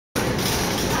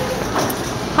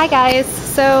Hi guys,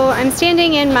 so I'm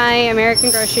standing in my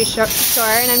American grocery store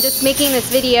and I'm just making this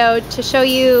video to show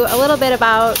you a little bit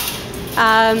about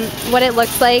what it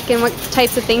looks like and what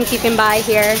types of things you can buy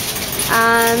here.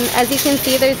 As you can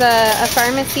see, there's a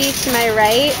pharmacy to my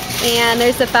right and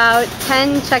there's about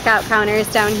 10 checkout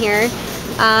counters down here.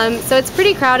 So it's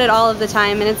pretty crowded all of the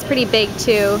time and it's pretty big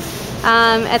too.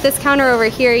 At this counter over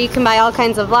here you can buy all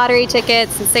kinds of lottery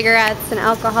tickets and cigarettes and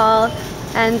alcohol.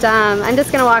 And I'm just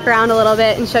going to walk around a little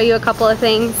bit and show you a couple of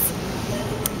things.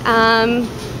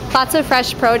 Lots of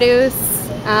fresh produce.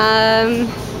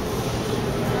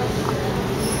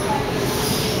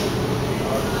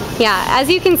 Yeah, as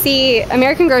you can see,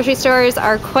 American grocery stores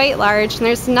are quite large and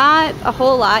there's not a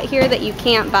whole lot here that you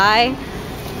can't buy.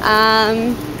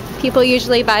 People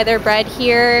usually buy their bread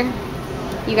here.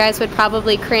 You guys would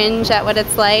probably cringe at what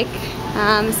it's like,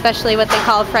 especially what they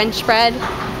call French bread.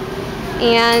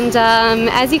 And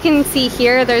as you can see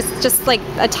here, there's just like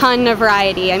a ton of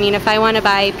variety. I mean, if I want to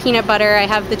buy peanut butter, I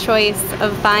have the choice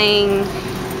of buying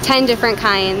 10 different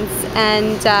kinds.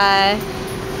 And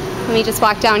let me just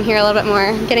walk down here a little bit more.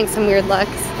 I'm getting some weird looks.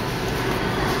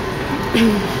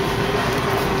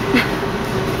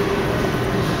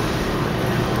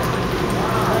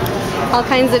 All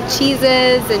kinds of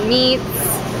cheeses and meats.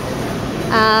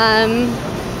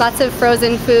 Lots of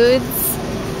frozen foods.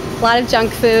 A lot of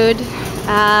junk food.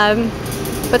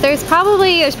 But there's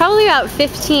probably about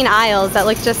 15 aisles that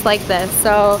look just like this.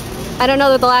 So I don't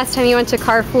know the last time you went to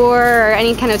Carrefour or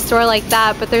any kind of store like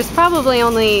that, but there's probably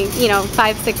only, you know,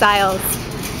 5-6 aisles.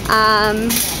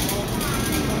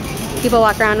 People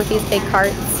walk around with these big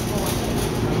carts.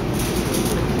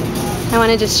 I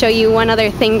want to just show you one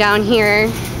other thing down here,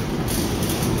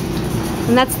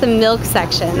 and that's the milk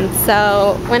section.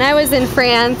 So when I was in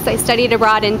France, I studied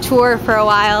abroad in Tours for a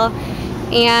while.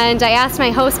 And I asked my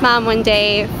host mom one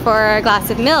day for a glass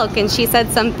of milk, and she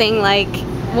said something like,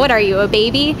 "What are you, a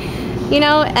baby?" You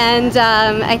know, and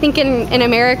I think in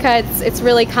America it's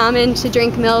really common to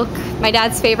drink milk. My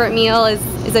dad's favorite meal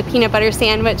is a peanut butter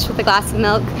sandwich with a glass of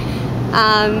milk.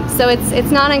 So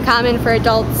it's not uncommon for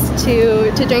adults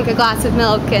to drink a glass of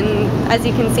milk, and as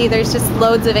you can see, there's just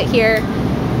loads of it here.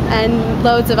 And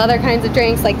loads of other kinds of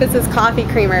drinks. Like this is coffee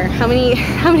creamer. How many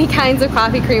kinds of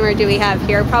coffee creamer do we have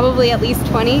here? Probably at least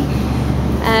 20.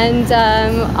 And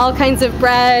all kinds of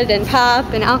bread and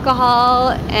pop and alcohol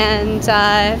and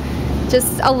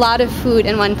just a lot of food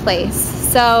in one place.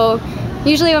 So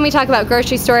usually when we talk about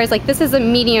grocery stores, like this is a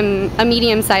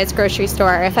medium-sized grocery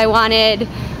store. If I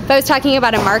was talking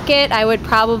about a market, I would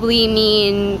probably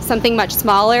mean something much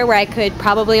smaller where I could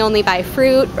probably only buy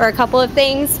fruit or a couple of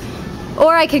things.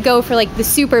 Or I could go for like the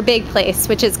super big place,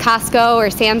 which is Costco or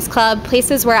Sam's Club,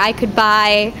 places where I could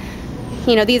buy,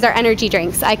 you know, these are energy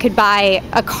drinks. I could buy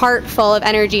a cart full of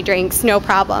energy drinks, no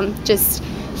problem. Just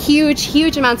huge,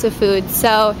 huge amounts of food.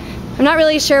 So I'm not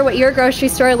really sure what your grocery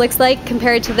store looks like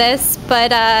compared to this,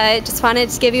 but just wanted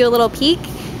to give you a little peek.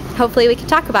 Hopefully we can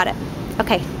talk about it.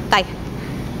 Okay, bye.